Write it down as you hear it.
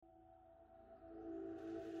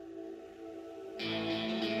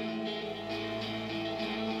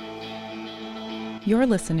You're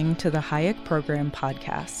listening to the Hayek Program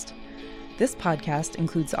podcast. This podcast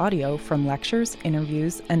includes audio from lectures,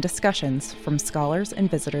 interviews, and discussions from scholars and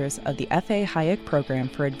visitors of the F.A. Hayek Program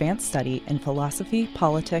for Advanced Study in Philosophy,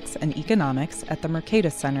 Politics, and Economics at the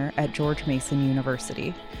Mercatus Center at George Mason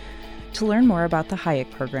University. To learn more about the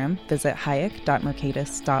Hayek Program, visit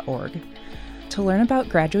hayek.mercatus.org. To learn about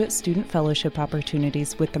graduate student fellowship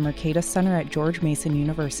opportunities with the Mercatus Center at George Mason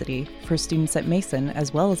University for students at Mason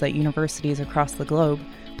as well as at universities across the globe,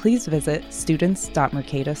 please visit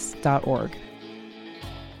students.mercatus.org.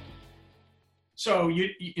 So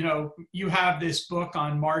you have this book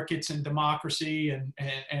on markets and democracy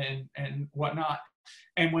and whatnot.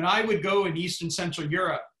 And when I would go in Eastern Central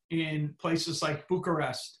Europe, in places like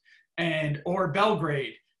Bucharest or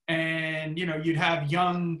Belgrade, and you'd have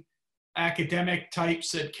young academic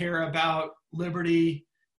types that care about liberty,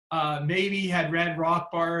 maybe had read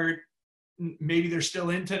Rothbard, maybe they're still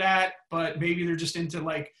into that, but maybe they're just into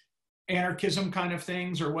like anarchism kind of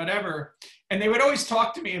things or whatever. And they would always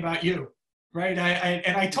talk to me about you, right?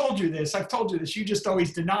 I've told you this, you just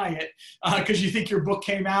always deny it because you think your book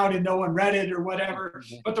came out and no one read it or whatever.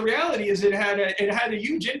 Mm-hmm. But the reality is it had a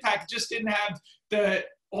huge impact. It just didn't have the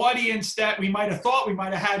audience that we might have thought we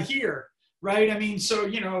might have had here. Right. I mean, so,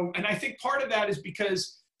 and I think part of that is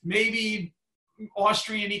because maybe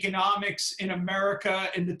Austrian economics in America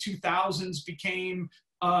in the 2000s became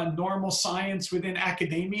normal science within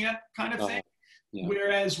academia kind of thing. Yeah.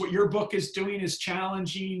 Whereas what your book is doing is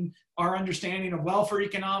challenging our understanding of welfare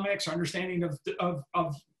economics, our understanding of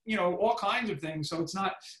all kinds of things. So it's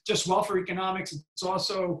not just welfare economics. It's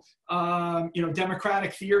also,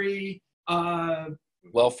 democratic theory.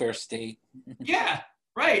 Welfare state. Yeah.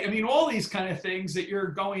 Right. I mean, all these kind of things that you're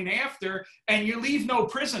going after, and you leave no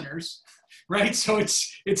prisoners, right? So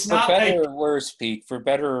it's not for better or worse, Pete. For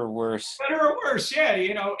better or worse. Better or worse, yeah.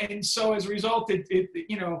 And so as a result,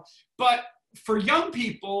 but for young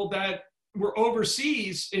people that were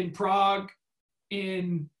overseas in Prague,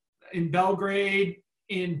 in Belgrade,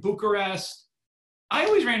 in Bucharest, I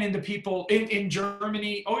always ran into people in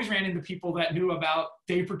Germany. Always ran into people that knew about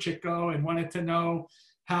Prychitko and wanted to know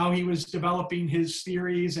how he was developing his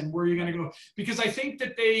theories and where you're going to go. Because I think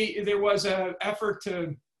that there was an effort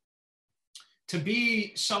to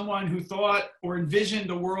be someone who thought or envisioned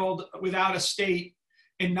a world without a state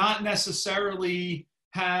and not necessarily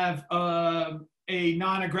have a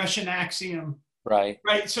non-aggression axiom. Right.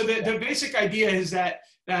 Right. So the basic idea is that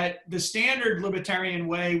the standard libertarian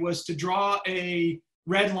way was to draw a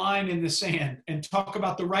red line in the sand and talk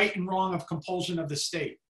about the right and wrong of compulsion of the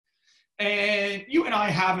state. And you and I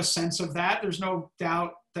have a sense of that. There's no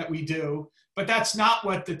doubt that we do, but that's not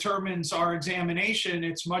what determines our examination.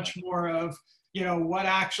 It's much more of,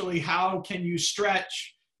 how can you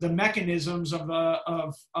stretch the mechanisms of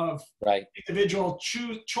right. individual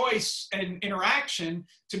choice and interaction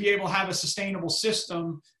to be able to have a sustainable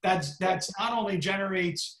system that's not only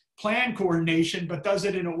generates plan coordination, but does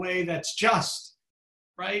it in a way that's just,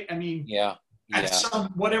 right? I mean,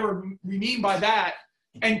 whatever we mean by that.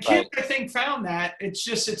 And Kim, I think, found that. It's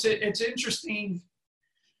interesting,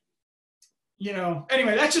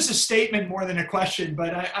 anyway, that's just a statement more than a question,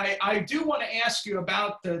 but I do want to ask you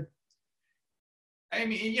about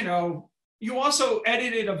you also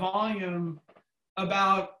edited a volume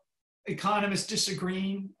about economists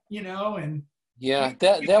disagreeing, and. Yeah,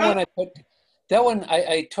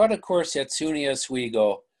 I taught a course at SUNY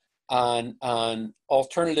Oswego on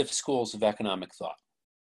alternative schools of economic thought.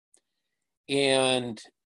 And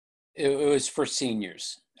it was for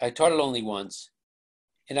seniors. I taught it only once.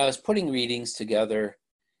 And I was putting readings together.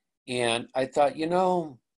 And I thought,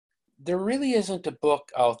 there really isn't a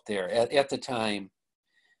book out there at the time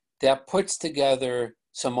that puts together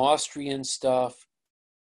some Austrian stuff,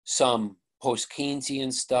 some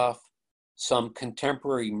post-Keynesian stuff, some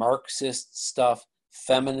contemporary Marxist stuff,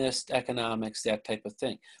 feminist economics, that type of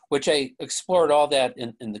thing, which I explored all that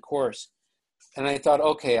in the course. And I thought,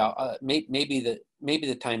 okay, maybe the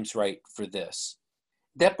time's right for this.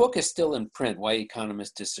 That book is still in print, Why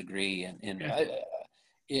Economists Disagree, and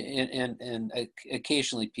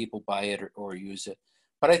occasionally people buy it or use it.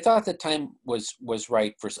 But I thought the time was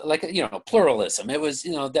right for pluralism. It was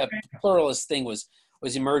that pluralist thing was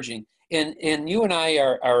emerging, and you and I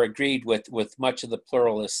are agreed with much of the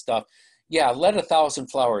pluralist stuff. Yeah, let 1,000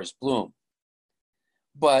 flowers bloom,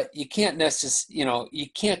 but you can't you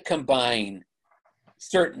can't combine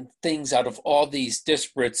certain things out of all these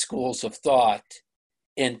disparate schools of thought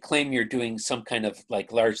and claim you're doing some kind of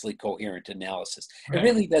largely coherent analysis. Right. It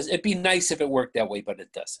really does. It'd be nice if it worked that way, but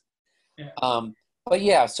it doesn't. Yeah. But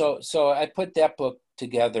yeah, so I put that book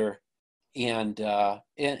together And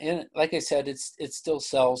like I said, it still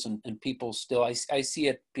sells, and people still, I see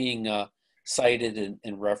it being cited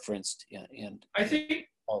and referenced. And I think,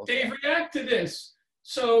 all of Dave, that. react to this.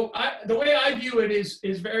 So the way I view it is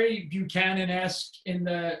very Buchanan-esque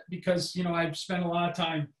because, you know, I've spent a lot of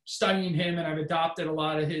time studying him and I've adopted a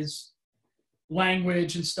lot of his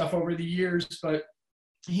language and stuff over the years, but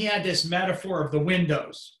he had this metaphor of the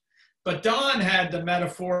windows. But Don had the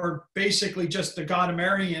metaphor, basically just the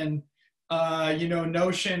Gadamersian,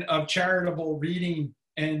 notion of charitable reading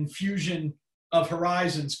and fusion of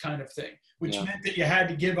horizons kind of thing, which meant that you had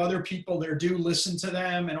to give other people their due, listen to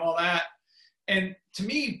them and all that. And to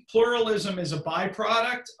me, pluralism is a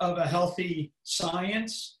byproduct of a healthy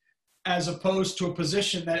science, as opposed to a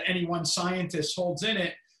position that any one scientist holds in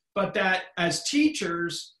it, but that as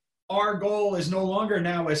teachers, our goal is no longer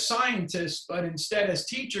now as scientists, but instead as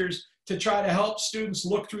teachers to try to help students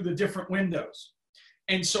look through the different windows.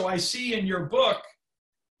 And so I see in your book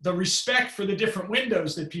the respect for the different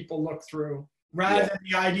windows that people look through, rather than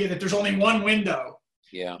the idea that there's only one window.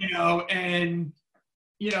 Yeah. And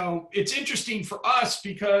it's interesting for us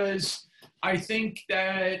because I think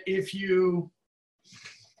that if you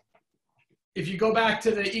go back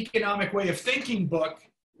to the Economic Way of Thinking book,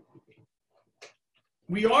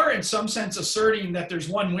 we are in some sense asserting that there's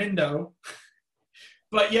one window,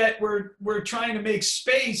 but yet we're trying to make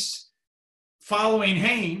space, following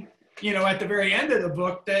Hayne, at the very end of the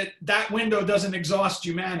book, that window doesn't exhaust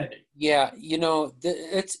humanity. Yeah,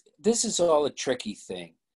 this is all a tricky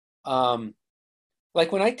thing.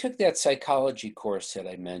 Like when I took that psychology course that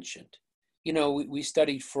I mentioned, we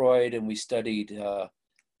studied Freud and we studied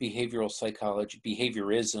behavioral psychology,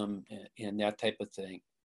 behaviorism, and that type of thing.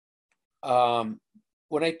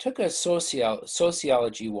 When I took a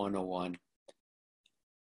sociology 101,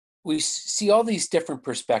 we see all these different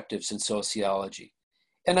perspectives in sociology.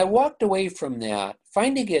 And I walked away from that,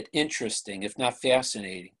 finding it interesting, if not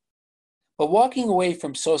fascinating, but walking away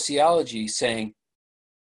from sociology saying,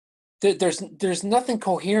 there's nothing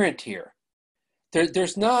coherent here.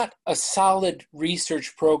 There's not a solid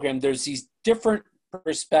research program. There's these different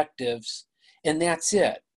perspectives, and that's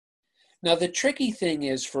it. Now, the tricky thing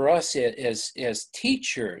is for us as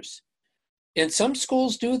teachers, and some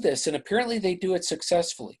schools do this, and apparently they do it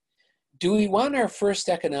successfully. Do we want our first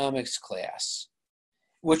economics class,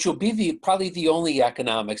 which will be probably the only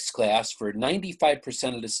economics class for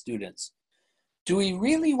 95% of the students, do we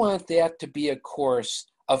really want that to be a course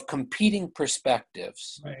of competing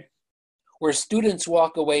perspectives, right, where students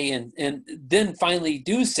walk away and then finally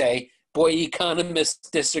do say, boy, economists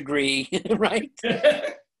disagree, right?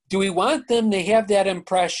 Do we want them to have that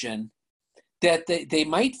impression that they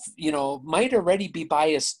might already be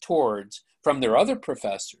biased towards from their other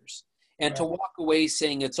professors, and to walk away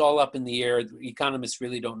saying it's all up in the air, economists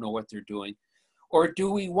really don't know what they're doing? Or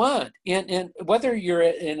do we want, and whether you're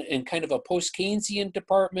in kind of a post-Keynesian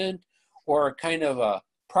department or kind of a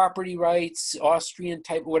property rights, Austrian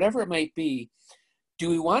type, whatever it might be, do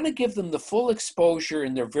we want to give them the full exposure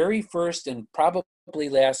in their very first and probably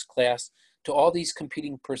last class to all these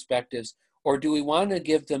competing perspectives? Or do we want to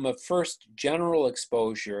give them a first general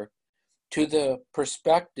exposure to the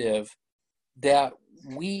perspective that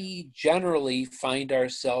we generally find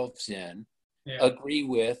ourselves in, agree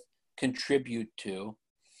with, contribute to?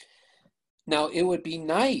 Now, it would be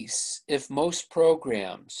nice if most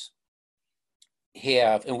programs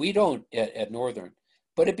have, and we don't at Northern,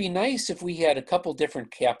 but it'd be nice if we had a couple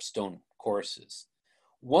different capstone courses.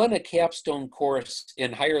 One, a capstone course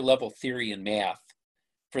in higher level theory and math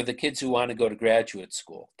for the kids who want to go to graduate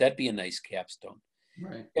school. That'd be a nice capstone.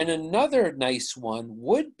 Right. And another nice one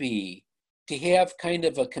would be to have kind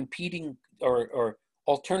of a competing or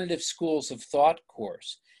alternative schools of thought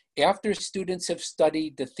course. After students have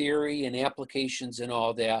studied the theory and applications and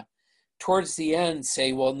all that, towards the end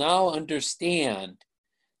say, well, now understand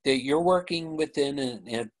that you're working within and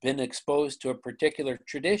have been exposed to a particular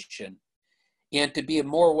tradition. And to be a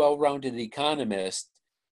more well-rounded economist,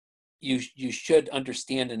 you should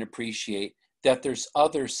understand and appreciate that there's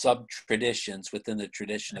other sub-traditions within the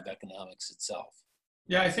tradition of economics itself.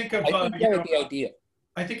 Yeah, I think that would be the idea.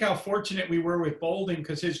 I think how fortunate we were with Bolden,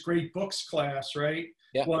 because his great books class, right,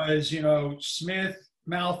 was, Smith,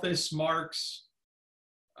 Malthus, Marx,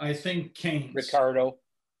 I think Keynes. Ricardo.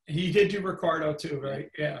 He did do Ricardo too, right?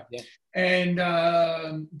 Yeah.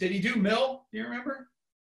 And did he do Mill? Do you remember?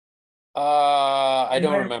 I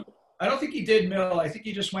don't remember. I don't think he did Mill. I think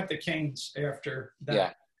he just went to Keynes after that.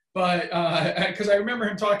 Yeah. But because I remember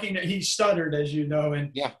him talking, he stuttered, as you know,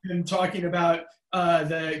 and him talking about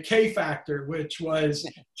the K factor, which was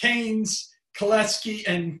Keynes Koletsky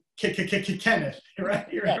and Kenneth, right?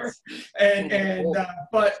 You remember? Yes.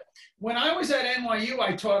 But when I was at NYU,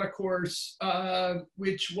 I taught a course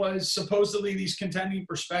which was supposedly these contending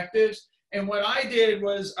perspectives. And what I did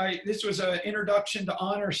was, this was an introduction to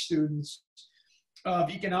honor students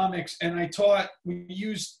of economics, and we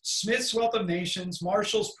used Smith's Wealth of Nations,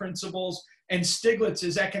 Marshall's Principles, and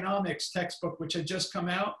Stiglitz's economics textbook, which had just come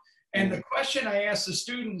out. And the question I asked the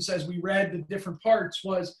students as we read the different parts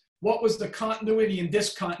was, what was the continuity and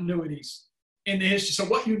discontinuities in the history? So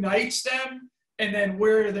what unites them, and then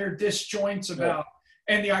where are their disjoints about?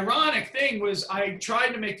 Yeah. And the ironic thing was, I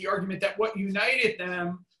tried to make the argument that what united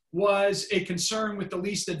them was a concern with the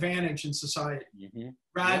least advantage in society,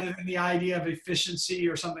 rather than the idea of efficiency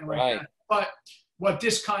or something like that. But what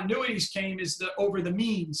discontinuities came is over the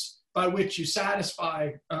means by which you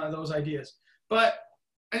satisfy those ideas. But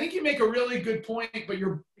I think you make a really good point, but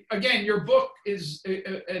your book is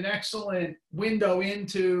an excellent window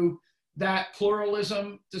into that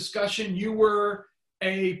pluralism discussion. You were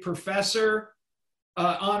a professor,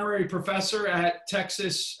 honorary professor at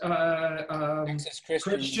Texas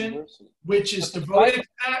Christian University, which is devoted to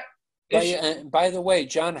that. By the way,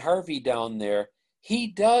 John Harvey down there, he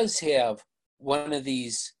does have one of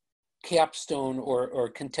these capstone or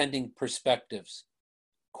contending perspectives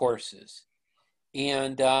courses.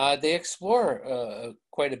 And they explore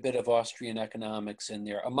quite a bit of Austrian economics in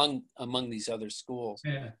there among these other schools.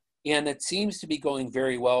 Yeah. And it seems to be going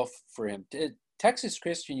very well for him. Texas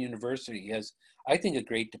Christian University has, I think, a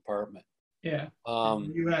great department. Yeah.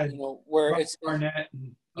 You had, where it's Barnett.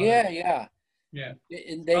 Yeah.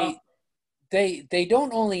 And they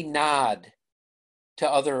don't only nod to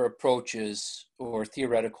other approaches or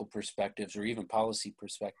theoretical perspectives or even policy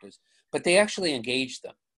perspectives, but they actually engage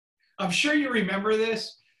them. I'm sure you remember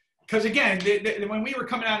this, because again, when we were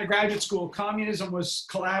coming out of graduate school, communism was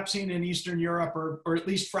collapsing in Eastern Europe, or at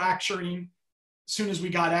least fracturing. As soon as we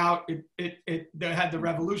got out, they had the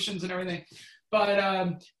revolutions and everything. But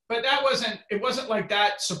it wasn't like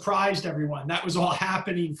that surprised everyone. That was all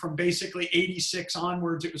happening from basically 86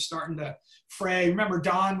 onwards. It was starting to fray. Remember,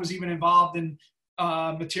 Don was even involved in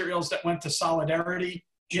materials that went to Solidarity,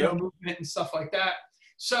 movement and stuff like that.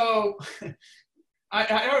 So I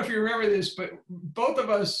don't know if you remember this, but both of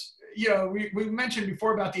us, we mentioned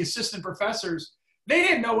before about the assistant professors. They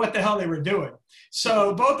didn't know what the hell they were doing.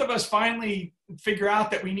 So both of us finally figure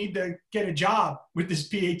out that we need to get a job with this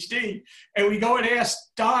PhD. And we go and ask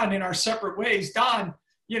Don in our separate ways, Don,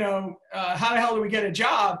 how the hell do we get a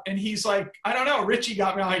job? And he's like, I don't know, Richie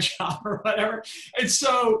got me my job or whatever. And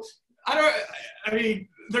so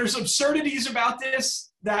there's absurdities about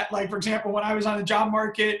this that, like, for example, when I was on the job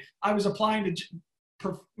market, I was applying to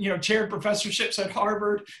chaired professorships at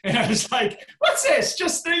Harvard, and I was like, "What's this?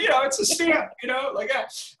 Just it's a stamp, like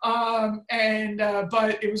that."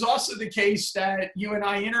 But it was also the case that you and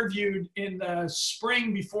I interviewed in the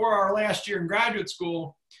spring before our last year in graduate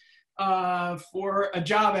school for a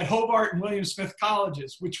job at Hobart and William Smith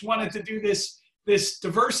colleges, which wanted to do this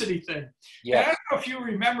diversity thing. Yeah. And I don't know if you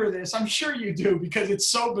remember this. I'm sure you do, because it's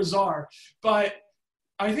so bizarre, but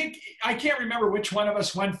I can't remember which one of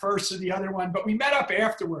us went first or the other one, but we met up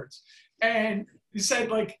afterwards, and he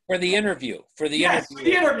said, like, for the interview. For the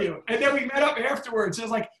interview. And then we met up afterwards. And I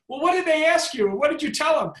was like, well, what did they ask you? What did you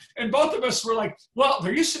tell them? And both of us were like, well,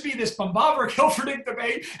 there used to be this Böhm-Bawerk-Hilferding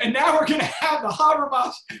debate, and now we're going to have the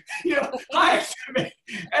Habermas, Hayek debate.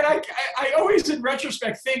 And I always, in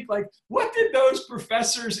retrospect, think, like, what did those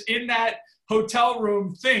professors in that hotel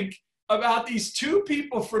room think about these two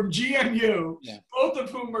people from GMU, both of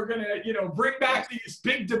whom are going to, bring back these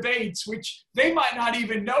big debates, which they might not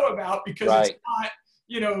even know about, because it's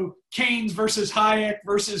not, Keynes versus Hayek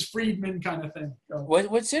versus Friedman kind of thing. So.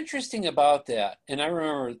 What's interesting about that, and I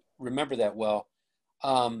remember that well,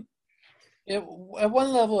 at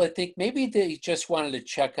one level, I think maybe they just wanted to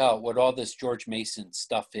check out what all this George Mason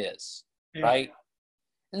stuff is, right?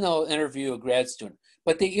 And they'll interview a grad student.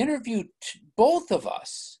 But they interviewed both of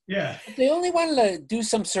us. Yeah. If they only wanted to do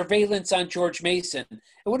some surveillance on George Mason,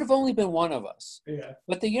 it would have only been one of us. Yeah.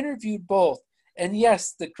 But they interviewed both. And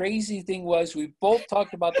yes, the crazy thing was we both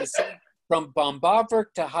talked about the same, from Böhm-Bawerk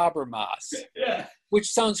to Habermas. Yeah. Which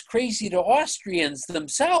sounds crazy to Austrians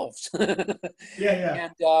themselves. Yeah.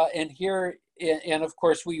 And of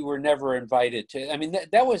course, we were never invited to. I mean,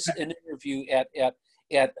 that was an interview at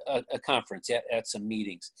a conference, at some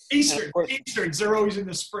meetings. Easterns, they're always in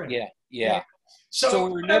the spring. Yeah. So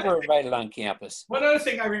we were never invited on campus. One other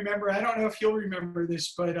thing I remember, I don't know if you'll remember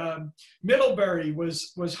this, but Middlebury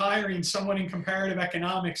was hiring someone in comparative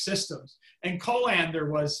economic systems. and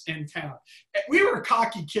Colander was in town. We were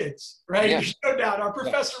cocky kids, right? Yeah. There's no doubt. Our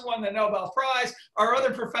professor won the Nobel Prize. Our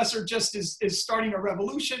other professor just is starting a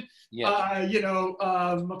revolution. Yeah.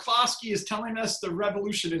 McCloskey is telling us the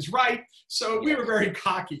revolution is right. So we were very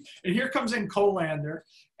cocky. And here comes in Colander.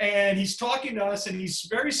 And he's talking to us, and he's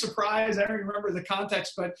very surprised. I don't remember the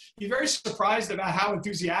context, but he's very surprised about how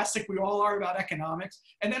enthusiastic we all are about economics.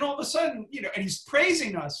 And then all of a sudden, and he's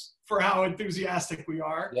praising us for how enthusiastic we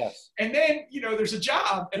are. Yes. And then, there's a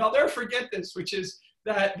job, and I'll never forget this, which is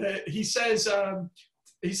that he says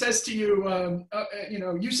to you,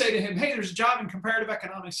 you say to him, hey, there's a job in comparative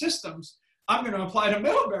economic systems. I'm going to apply to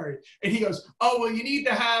Middlebury. And he goes, oh, well, you need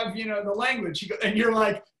to have, the language. And you're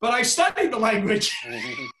like, but I studied the language.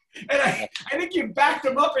 And I think you backed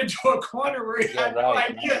him up into a corner where he had no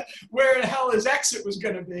idea where the hell his exit was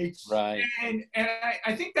going to be. Right. And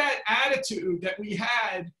I think that attitude that we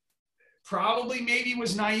had probably maybe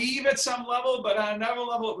was naive at some level, but on another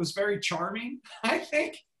level, it was very charming, I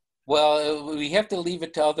think. Well, we have to leave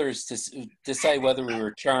it to others to decide whether we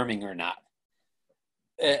were charming or not.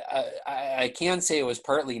 I can say it was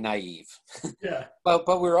partly naive. Yeah. but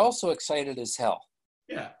we're also excited as hell.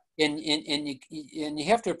 Yeah. And you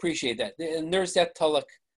have to appreciate that. And there's that Tulloch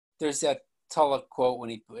quote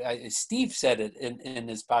when Steve said it in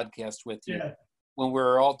his podcast with you. Yeah. When we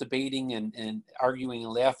were all debating and arguing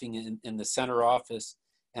and laughing in the center office,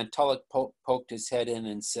 and Tulloch poked his head in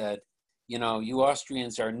and said, you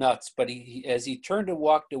Austrians are nuts. But he as he turned and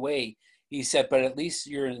walked away, he said, but at least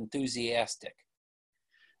you're enthusiastic.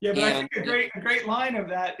 Yeah, but I think a great line of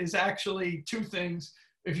that is actually two things.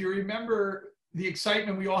 If you remember the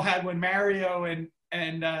excitement we all had when Mario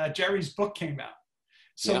and Jerry's book came out.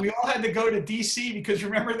 So we all had to go to DC because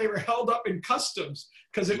remember they were held up in customs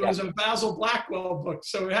because it was a Basil Blackwell book.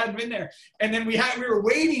 So it hadn't been there. And then we were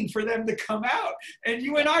waiting for them to come out. And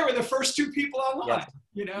you and I were the first two people online,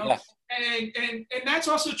 Yeah. And that's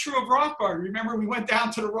also true of Rothbard. Remember we went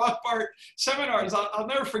down to the Rothbard seminars. I'll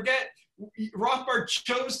never forget. Rothbard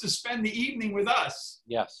chose to spend the evening with us.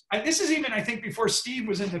 Yes. This is even, I think, before Steve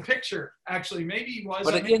was in the picture, actually. Maybe he was.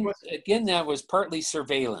 But again, that was partly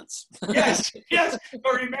surveillance. Yes.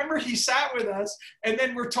 But remember, he sat with us, and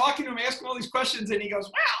then we're talking to him, asking all these questions, and he goes,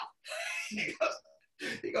 wow.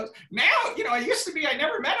 He goes, now, I used to be, I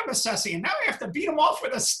never met him assessing, and now I have to beat him off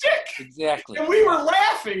with a stick. Exactly. And we were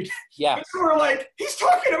laughing. Yes. We were like, he's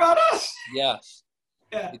talking about us. Yes.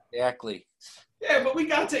 Yeah. Exactly. Yeah, but we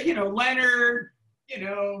got to, Leonard,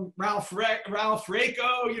 Ralph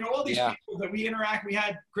Rako, all these people that we interact. We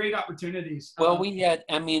had great opportunities. Well, we had,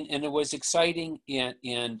 and it was exciting.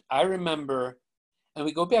 And I remember, and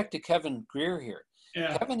we go back to Kevin Greer here.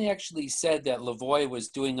 Yeah. Kevin actually said that Lavoie was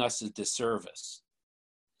doing us a disservice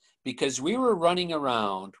because we were running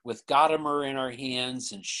around with Gadamer in our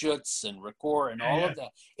hands and Schutz and Ricoeur and all of that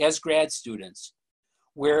as grad students,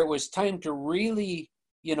 where it was time to really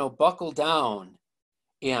buckle down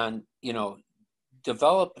and,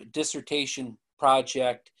 develop a dissertation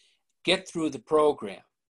project, get through the program.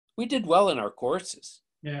 We did well in our courses.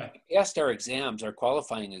 Yeah. We passed our exams, our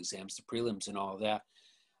qualifying exams, the prelims and all of that.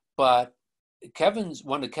 But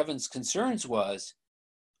one of Kevin's concerns was,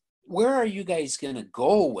 where are you guys going to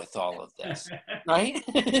go with all of this? Right?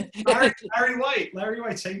 Larry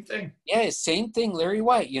White, same thing. Yeah, same thing, Larry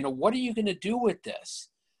White. What are you going to do with this?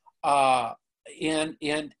 And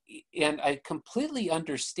I completely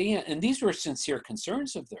understand, and these were sincere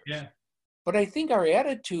concerns of theirs. Yeah. But I think our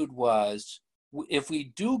attitude was, if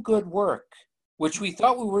we do good work, which we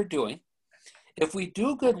thought we were doing, if we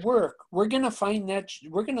do good work, we're going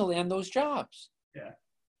to land those jobs. Yeah.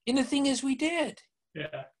 And the thing is, we did.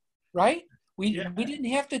 Yeah. Right? We didn't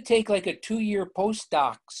have to take like a 2-year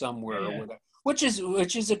postdoc somewhere or whatever, which is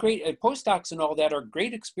a great, postdocs and all that are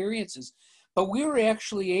great experiences. But we were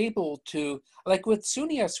actually able to, like with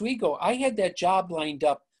SUNY Oswego, I had that job lined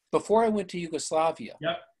up before I went to Yugoslavia.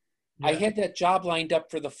 Yep. I had that job lined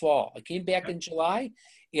up for the fall. I came back in July,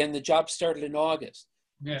 and the job started in August.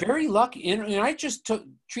 Yeah. Very lucky, and I just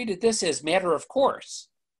treated this as matter of course,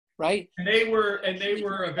 right? And they were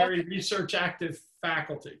a very research active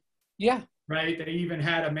faculty. Yeah. Right. They even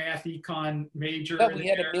had a math econ major. Yeah, we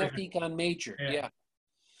had a math econ major. Yeah.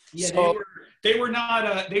 Yeah, so, they were not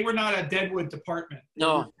a Deadwood department. They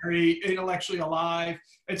no, were very intellectually alive.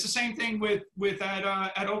 It's the same thing with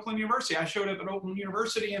at Oakland University. I showed up at Oakland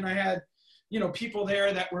University and I had, people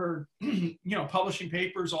there that were, publishing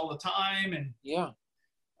papers all the time and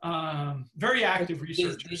very active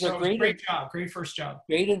researchers. These are great job, great first job.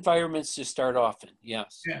 Great environments to start off in.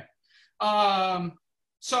 Yes. Yeah.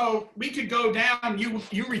 So we could go down.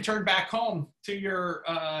 You return back home to your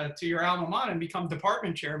alma mater and become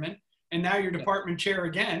department chairman. and now you're department chair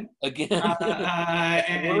again. Again,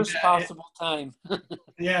 And worst possible time.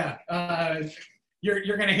 yeah,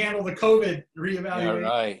 you're going to handle the COVID reevaluation.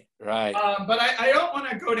 Yeah, right. But I don't want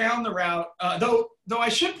to go down the route, though I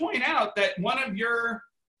should point out that one of your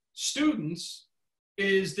students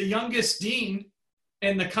is the youngest dean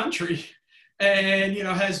in the country, and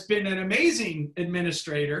has been an amazing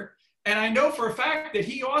administrator. And I know for a fact that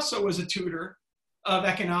he also was a tutor of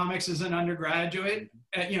economics as an undergraduate.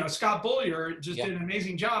 Scott Bullier just did an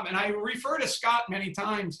amazing job. And I refer to Scott many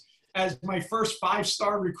times as my first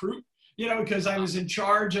 5-star recruit, because I was in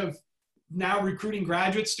charge of now recruiting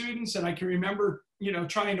graduate students. And I can remember,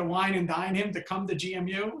 trying to wine and dine him to come to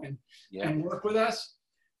GMU and work with us.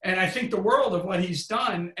 And I think the world of what he's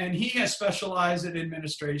done, and he has specialized in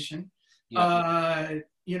administration.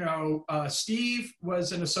 Steve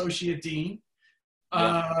was an associate dean.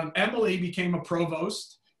 Emily became a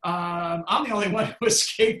provost. I'm the only one who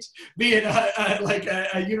escaped being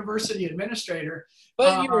a university administrator.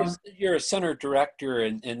 But you're a center director,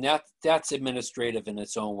 and that's administrative in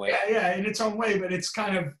its own way. Yeah, in its own way, but it's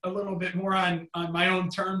kind of a little bit more on my own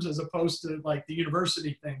terms as opposed to like the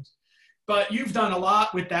university things. But you've done a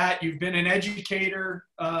lot with that. You've been an educator,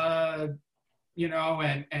 and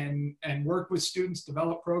work with students,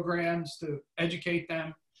 develop programs to educate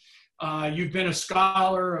them. You've been a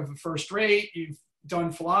scholar of the first rate. You've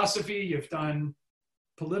done philosophy. You've done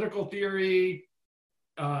political theory,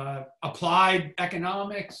 applied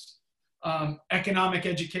economics, economic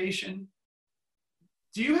education.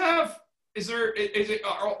 Do you have,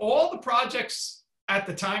 are all the projects at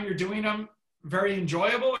the time you're doing them very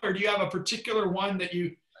enjoyable, or do you have a particular one that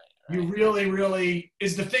you really, really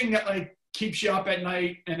is the thing that like keeps you up at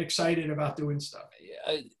night and excited about doing stuff?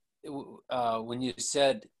 When you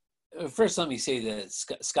said, first let me say that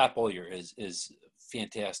Scott Bullier is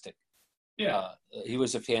fantastic. Yeah. He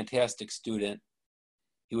was a fantastic student.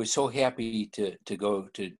 He was so happy to go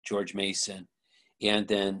to George Mason, and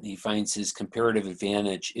then he finds his comparative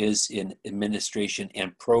advantage is in administration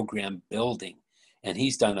and program building. And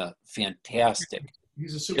he's done a fantastic.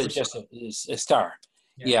 He's a super just a star.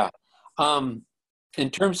 Yeah. In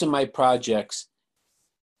terms of my projects,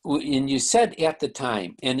 and you said at the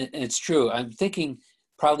time, and it's true, I'm thinking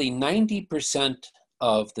probably 90%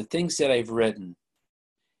 of the things that I've written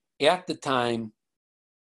at the time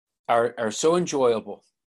are so enjoyable,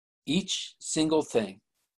 each single thing,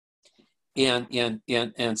 and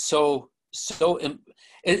so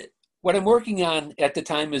what I'm working on at the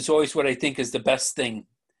time is always what I think is the best thing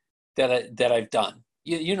that I've done.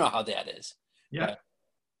 You know how that is. Yeah.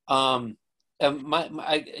 My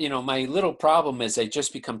little problem is I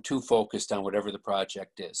just become too focused on whatever the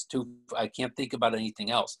project is. I can't think about anything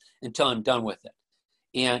else until I'm done with it,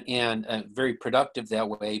 and very productive that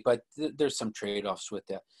way. But there's some trade-offs with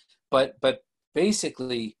that. But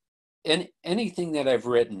basically, anything that I've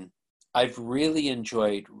written, I've really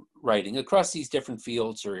enjoyed writing across these different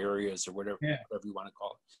fields or areas or whatever you want to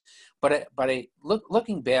call it. But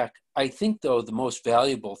looking back, I think though the most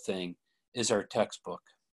valuable thing is our textbook.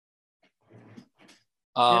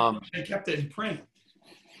 They kept it in print.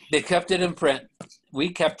 They kept it in print. We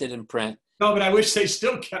kept it in print. No, but I wish they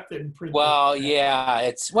still kept it in print. Well, yeah,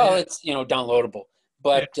 it's downloadable.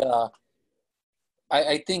 But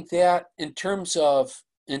I think that in terms of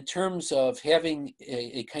having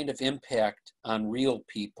a kind of impact on real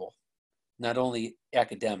people, not only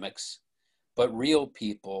academics, but real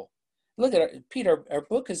people. Look at Peter, our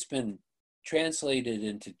book has been translated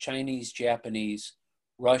into Chinese, Japanese,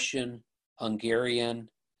 Russian, Hungarian.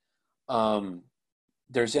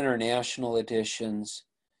 There's international editions.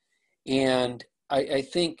 And I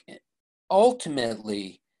think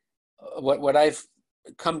ultimately what I've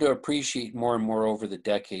come to appreciate more and more over the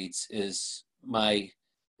decades is my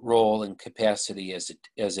role and capacity as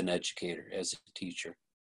an educator, as a teacher.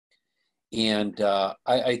 And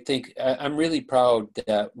I think I'm really proud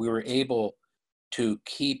that we were able to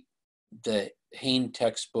keep the Hain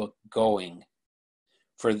textbook going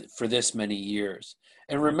for this many years.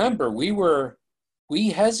 And remember, we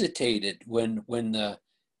hesitated when the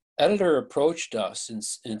editor approached us, and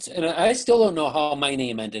I still don't know how my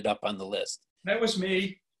name ended up on the list. That was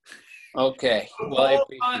me. Okay. Well,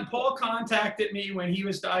 Paul contacted me when he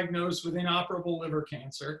was diagnosed with inoperable liver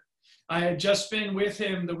cancer. I had just been with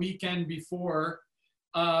him the weekend before,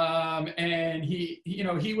 and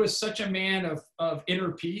he was such a man of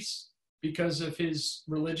inner peace because of his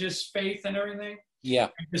religious faith and everything. Yeah.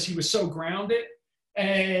 Because he was so grounded.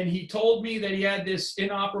 And he told me that he had this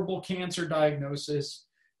inoperable cancer diagnosis,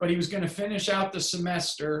 but he was going to finish out the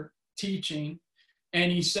semester teaching.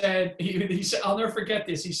 And he said, I'll never forget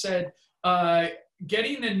this. He said,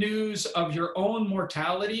 getting the news of your own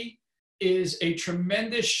mortality is a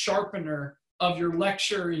tremendous sharpener of your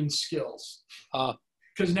lecturing skills.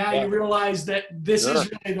 Because now you realize that this is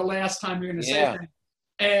really the last time you're going to say that.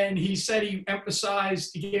 And he said he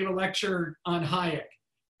gave a lecture on Hayek.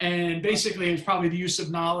 And basically, it's probably the use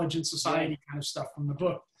of knowledge in society kind of stuff from the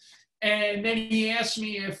book. And then he asked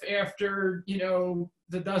me if after,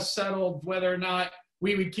 the dust settled, whether or not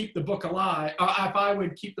we would keep the book alive, if I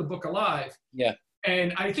would keep the book alive. Yeah.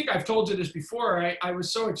 And I think I've told you this before. I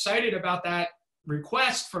was so excited about that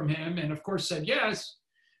request from him, and of course said yes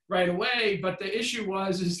right away. But the issue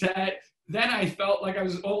is that then I felt like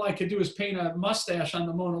all I could do was paint a mustache on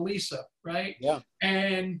the Mona Lisa, right? Yeah.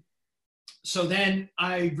 And so then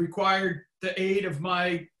I required the aid of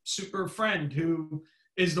my super friend, who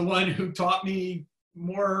is the one who taught me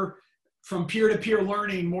more from peer-to-peer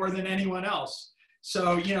learning more than anyone else.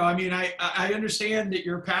 So, I understand that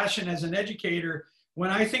your passion as an educator.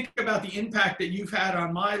 When I think about the impact that you've had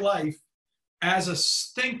on my life as a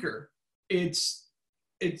thinker, it's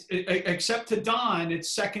except to Don,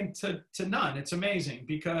 it's second to none. It's amazing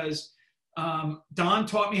because Don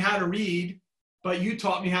taught me how to read, but you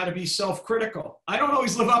taught me how to be self-critical. I don't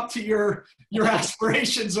always live up to your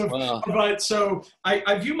aspirations of, wow. But so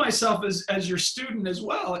I view myself as your student as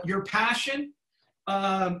well. Your passion.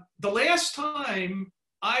 The last time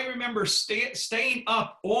I remember staying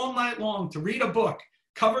up all night long to read a book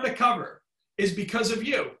cover to cover is because of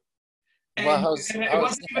you. And, and it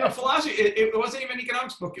wasn't even a philosophy. It wasn't even an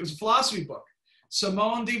economics book. It was a philosophy book.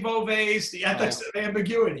 Simone de Beauvair's The Ethics of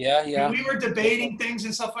Ambiguity. Yeah. And we were debating things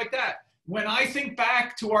and stuff like that. When I think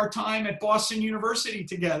back to our time at Boston University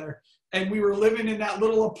together, and we were living in that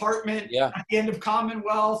little apartment at the end of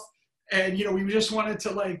Commonwealth, and we just wanted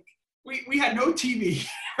to we had no TV,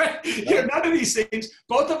 right? None of these things.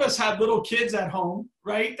 Both of us had little kids at home,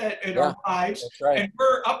 right? That in our lives, and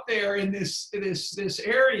we're up there in this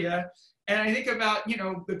area. And I think about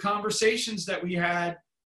the conversations that we had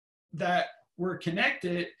that were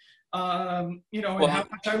connected, and how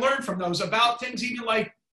much I learned from those about things, even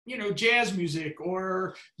like jazz music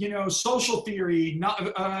or social theory,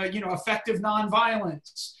 effective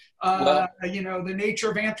nonviolence. The nature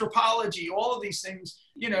of anthropology, all of these things,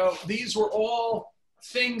 these were all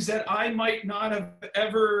things that I might not have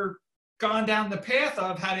ever gone down the path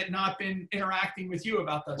of had it not been interacting with you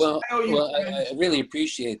about this. I really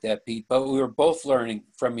appreciate that, Pete, but we were both learning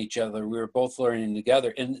from each other. We were both learning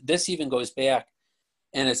together. And this even goes back,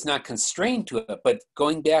 and it's not constrained to it, but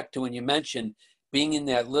going back to when you mentioned being in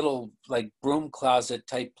that little broom closet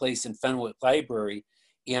type place in Fenwick Library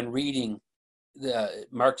and reading the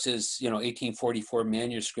Marx's 1844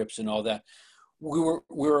 manuscripts and all that. We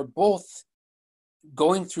were both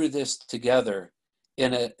going through this together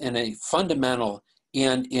in a fundamental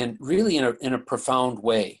and really in a profound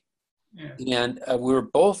way. And we were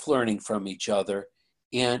both learning from each other,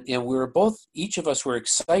 and we were both, each of us were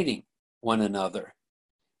exciting one another,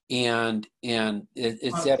 and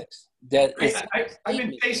it's I've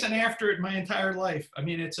been chasing after it my entire life. I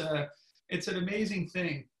mean, it's an amazing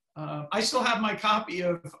thing. I still have my copy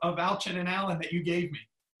of Alchin and Allen that you gave me.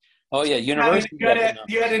 Oh yeah, University.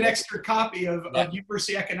 You had an extra copy of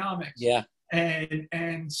University Economics. Yeah. And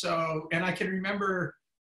I can remember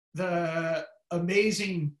the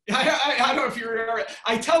amazing. I don't know if you remember.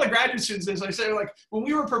 I tell the graduate students this. I say, when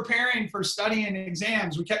we were preparing for studying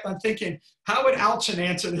exams, we kept on thinking, how would Alchin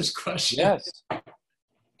answer this question? Yes,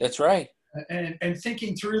 that's right. And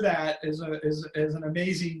thinking through that is an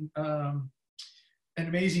amazing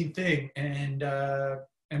thing.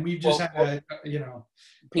 And we've just had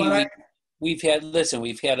Pete, we've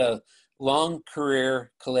had a long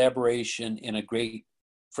career collaboration and a great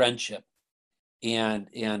friendship, and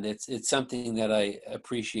it's something that I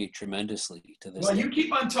appreciate tremendously to this day. You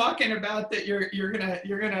keep on talking about that you're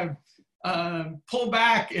gonna pull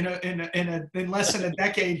back in less than a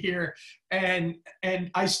decade here, and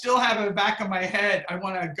I still have in the back of my head I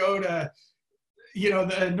want to go to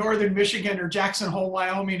the northern Michigan or Jackson Hole,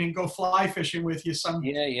 Wyoming, and go fly fishing with you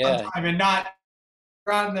sometime. And not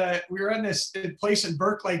we were on this place in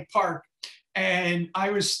Burke Lake Park, and I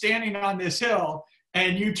was standing on this hill,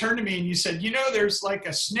 and you turned to me and you said, there's like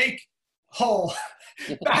a snake hole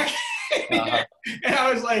back there. And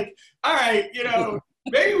I was like, all right,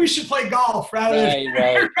 maybe we should play golf rather than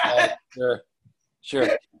right. Sure.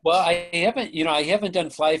 Well, I haven't done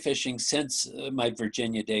fly fishing since my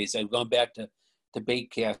Virginia days. I've gone back to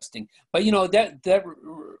bait casting. But that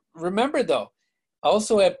remember though,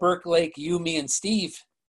 also at Burke Lake, you, me, and Steve.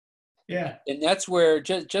 Yeah. And that's where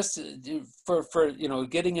just for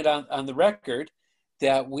getting it on the record,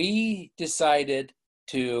 that we decided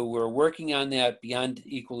we're working on that Beyond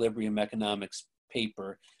Equilibrium Economics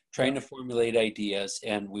paper, trying to formulate ideas,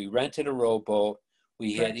 and we rented a rowboat.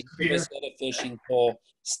 We had each of us had a fishing pole.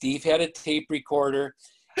 Steve had a tape recorder,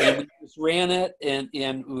 and we just ran it, and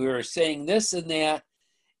we were saying this and that.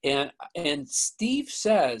 And Steve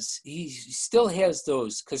says he still has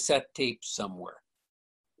those cassette tapes somewhere.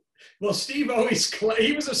 Well, Steve always,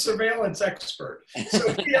 he was a surveillance expert,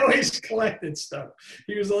 so he always collected stuff.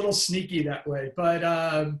 He was a little sneaky that way.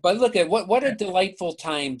 But look at what a delightful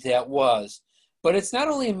time that was. But it's not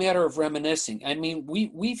only a matter of reminiscing. I mean,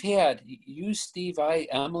 we've had, you, Steve, I,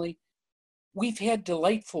 Emily, we've had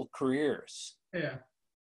delightful careers. Yeah.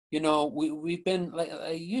 You know, we've been,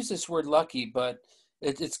 I use this word lucky, but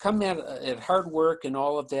it's come at hard work and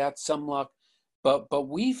all of that, some luck. But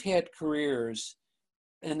we've had careers,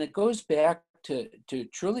 and it goes back to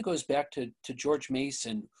truly goes back to George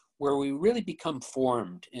Mason, where we really become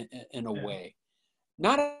formed in a way.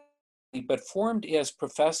 Not but formed as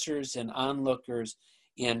professors and onlookers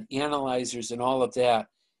and analyzers and all of that.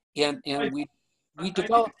 And we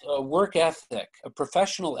developed a work ethic, a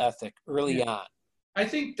professional ethic early on. I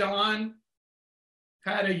think Don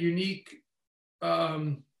had a unique,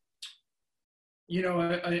 a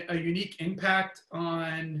unique impact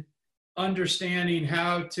on understanding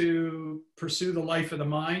how to pursue the life of the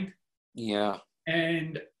mind. Yeah.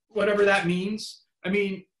 And whatever that means. I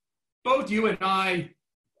mean, both you and I,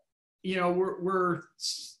 we're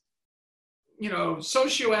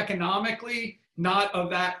socioeconomically not of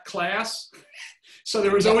that class. So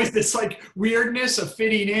there was always this like weirdness of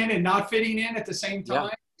fitting in and not fitting in at the same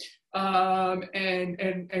time.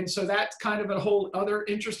 And so that's kind of a whole other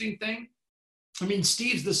interesting thing. I mean,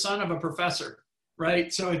 Steve's the son of a professor,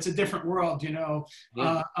 right? So it's a different world,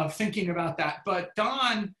 of thinking about that. But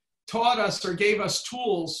Don taught us or gave us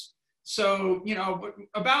tools. So,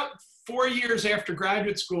 about 4 years after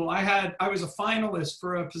graduate school, I was a finalist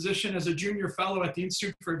for a position as a junior fellow at the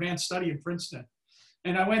Institute for Advanced Study in Princeton.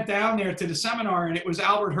 And I went down there to the seminar, and it was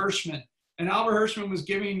Albert Hirschman. And Albert Hirschman was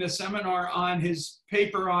giving the seminar on his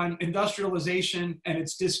paper on industrialization and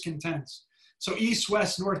its discontents. So east,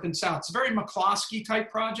 west, north, and south. It's a very McCloskey type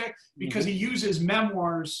project because he uses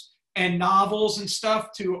memoirs and novels and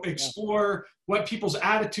stuff to explore what people's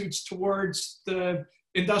attitudes towards the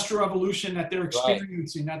industrial revolution that they're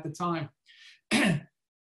experiencing at the time.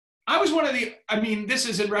 I was this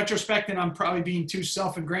is in retrospect, and I'm probably being too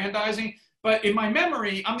self-aggrandizing, but in my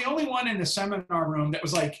memory, I'm the only one in the seminar room that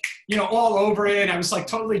was like, all over it. I was like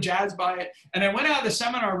totally jazzed by it. And I went out of the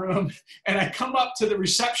seminar room and I come up to the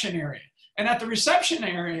reception area. And at the reception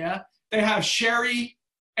area, they have sherry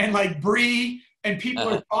and like brie, and people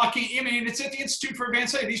are talking. I mean, it's at the Institute for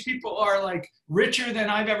Advanced Study. These people are like richer than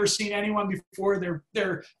I've ever seen anyone before.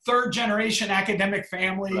 They're third generation academic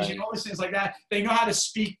families, all these things like that. They know how to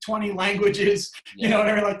speak 20 languages, and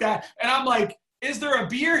everything like that. And I'm like, is there a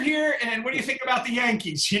beer here? And what do you think about the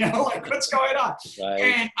Yankees? Like what's going on?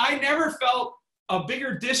 And I never felt a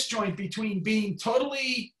bigger disjoint between being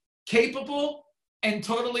totally capable and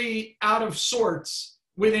totally out of sorts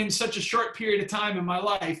within such a short period of time in my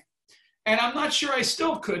life. And I'm not sure I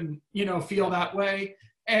still couldn't, feel that way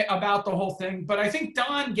about the whole thing. But I think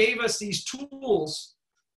Don gave us these tools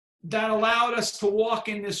that allowed us to walk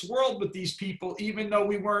in this world with these people, even though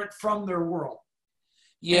we weren't from their world.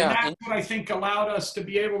 Yeah. And that's what I think allowed us to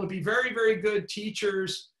be able to be very, very good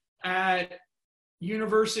teachers at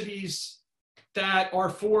universities that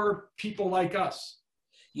are for people like us.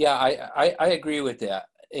 Yeah, I agree with that.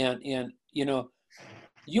 And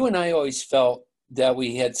you and I always felt that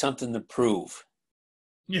we had something to prove.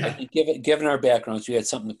 Yeah. Given our backgrounds, we had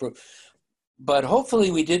something to prove. But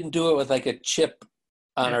hopefully we didn't do it with like a chip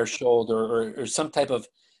on our shoulder or some type of,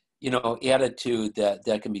 attitude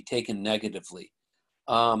that can be taken negatively.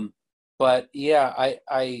 But yeah,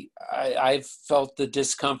 I felt the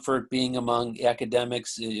discomfort being among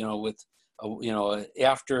academics, with,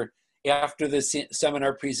 after the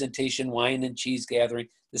seminar presentation, wine and cheese gathering,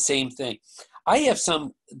 the same thing. I have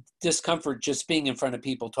some discomfort just being in front of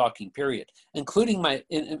people talking, period, including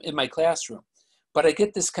in my classroom. But I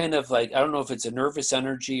get this kind of like, I don't know if it's a nervous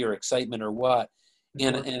energy or excitement or what,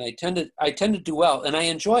 and I tend to do well, and I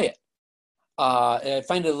enjoy it. I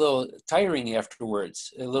find it a little tiring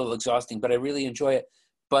afterwards, a little exhausting, but I really enjoy it.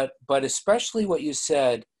 But especially what you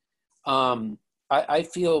said, I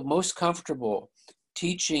feel most comfortable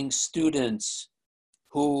teaching students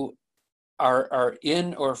who are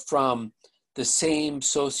in or from the same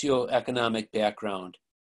socioeconomic background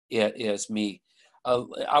as me.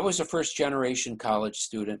 I was a first generation college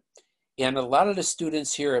student, and a lot of the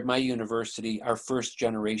students here at my university are first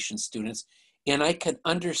generation students, And I can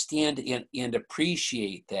understand and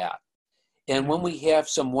appreciate that. And when we have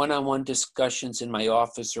some one-on-one discussions in my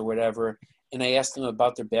office or whatever, and I ask them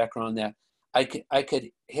about their background, that I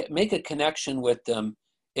could make a connection with them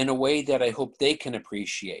in a way that I hope they can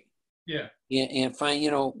appreciate. Yeah. And find,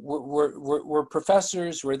 we're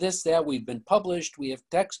professors, we're this, that, we've been published, we have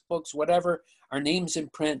textbooks, whatever, our name's in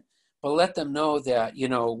print, but let them know that,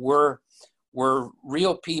 we're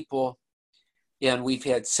real people, and we've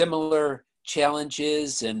had similar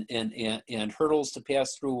challenges and hurdles to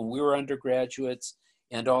pass through when we were undergraduates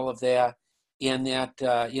and all of that. And that,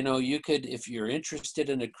 you could, if you're interested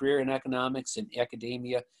in a career in economics and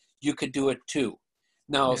academia, you could do it too.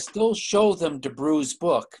 Now, still show them DeBrew's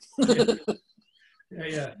book.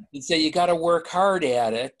 Yeah. And say, you got to work hard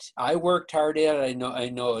at it. I worked hard at it. I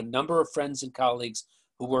know a number of friends and colleagues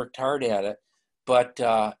who worked hard at it. But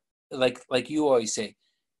like you always say,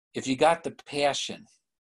 if you got the passion,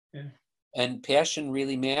 and passion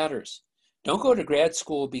really matters. Don't go to grad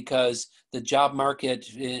school because the job market,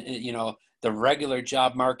 the regular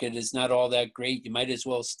job market is not all that great. You might as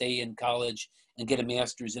well stay in college and get a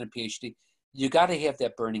master's and a PhD. You got to have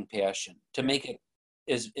that burning passion to make it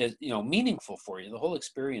as meaningful for you, the whole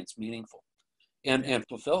experience meaningful and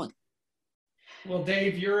fulfilling. Well,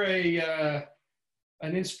 Dave, you're an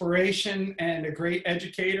inspiration and a great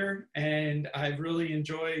educator, and I really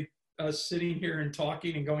enjoy us sitting here and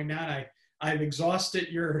talking and going down. I've exhausted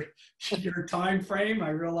your time frame. I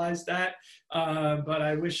realize that, but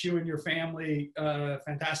I wish you and your family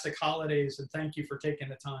fantastic holidays, and thank you for taking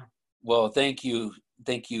the time. Well, thank you,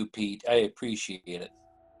 Pete. I appreciate it.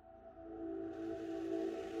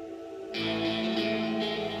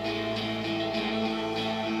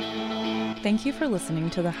 Thank you for listening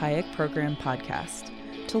to the Hayek Program podcast.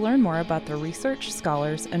 To learn more about the research,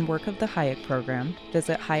 scholars, and work of the Hayek Program,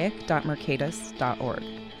 visit hayek.mercatus.org.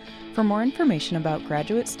 For more information about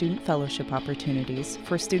graduate student fellowship opportunities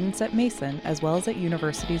for students at Mason as well as at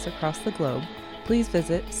universities across the globe, please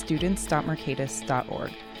visit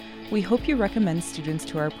students.mercatus.org. We hope you recommend students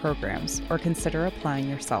to our programs or consider applying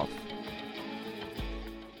yourself.